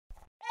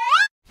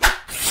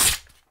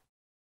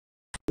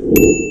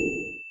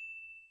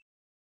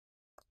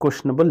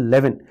Question number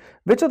 11.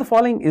 Which of the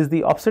following is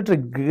the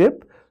obstetric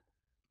grip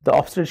the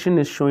obstetrician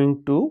is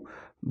showing to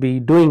be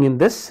doing in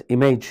this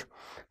image?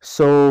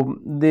 So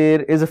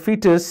there is a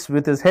fetus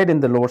with his head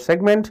in the lower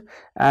segment,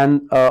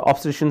 and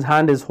obstetrician's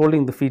hand is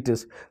holding the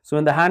fetus. So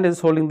when the hand is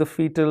holding the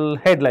fetal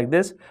head like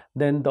this,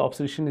 then the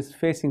obstetrician is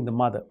facing the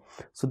mother.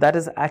 So that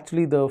is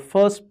actually the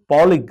first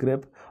poly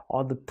grip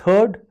or the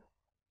third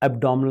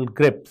abdominal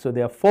grip. So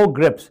there are 4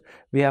 grips.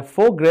 We have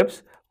 4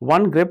 grips.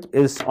 One grip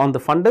is on the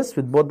fundus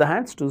with both the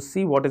hands to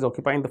see what is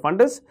occupying the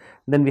fundus.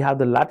 Then we have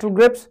the lateral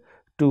grips.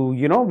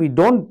 We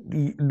don't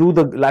do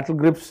the lateral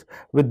grips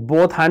with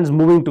both hands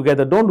moving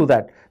together. Don't do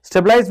that.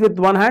 Stabilize with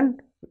one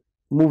hand,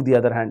 move the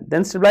other hand,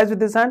 then stabilize with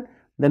this hand,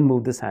 then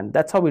move this hand.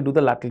 That's how we do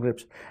the lateral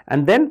grips.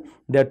 And then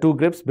there are 2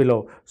 grips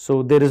below.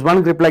 So there is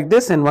one grip like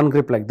this and one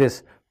grip like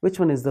this. Which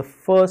one is the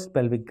first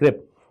pelvic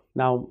grip?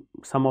 Now,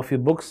 some of your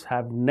books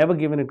have never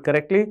given it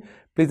correctly.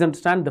 Please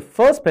understand, the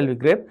first pelvic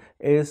grip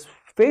is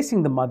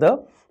facing the mother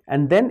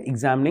and then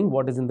examining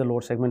what is in the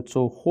lower segment.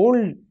 So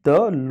hold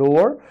the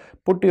lower,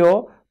 put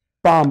your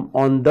palm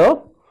on the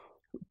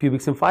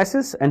pubic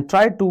symphysis and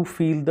try to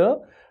feel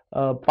the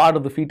part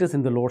of the fetus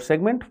in the lower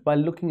segment while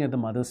looking at the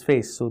mother's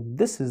face. So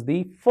this is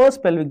the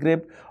first pelvic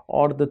grip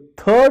or the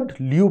third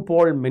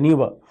Leopold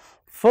maneuver.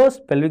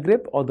 First pelvic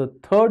grip or the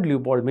third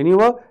Leopold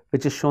maneuver,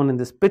 which is shown in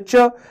this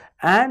picture,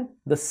 and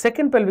the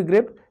second pelvic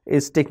grip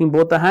is taking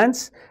both the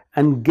hands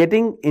and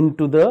getting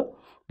into the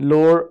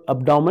lower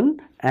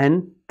abdomen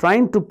and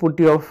trying to put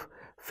your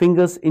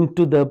fingers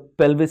into the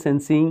pelvis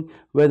and seeing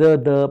whether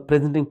the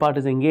presenting part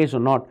is engaged or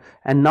not.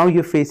 And now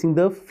you're facing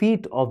the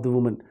feet of the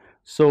woman.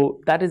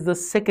 So that is the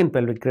second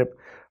pelvic grip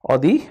or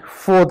the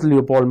fourth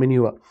Leopold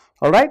maneuver.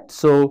 All right.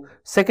 So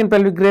second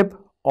pelvic grip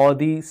or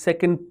the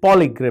second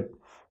poly grip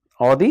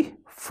or the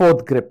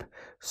fourth grip.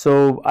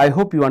 So I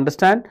hope you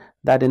understand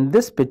that in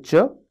this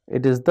picture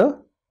it is the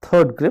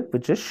third grip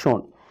which is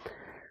shown.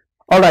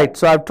 All right.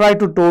 So I've tried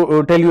to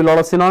tell you a lot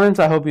of synonyms.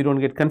 I hope you don't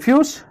get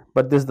confused.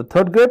 But this is the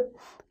third grip.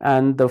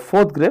 And the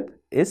fourth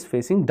grip is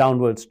facing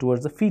downwards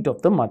towards the feet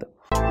of the mother.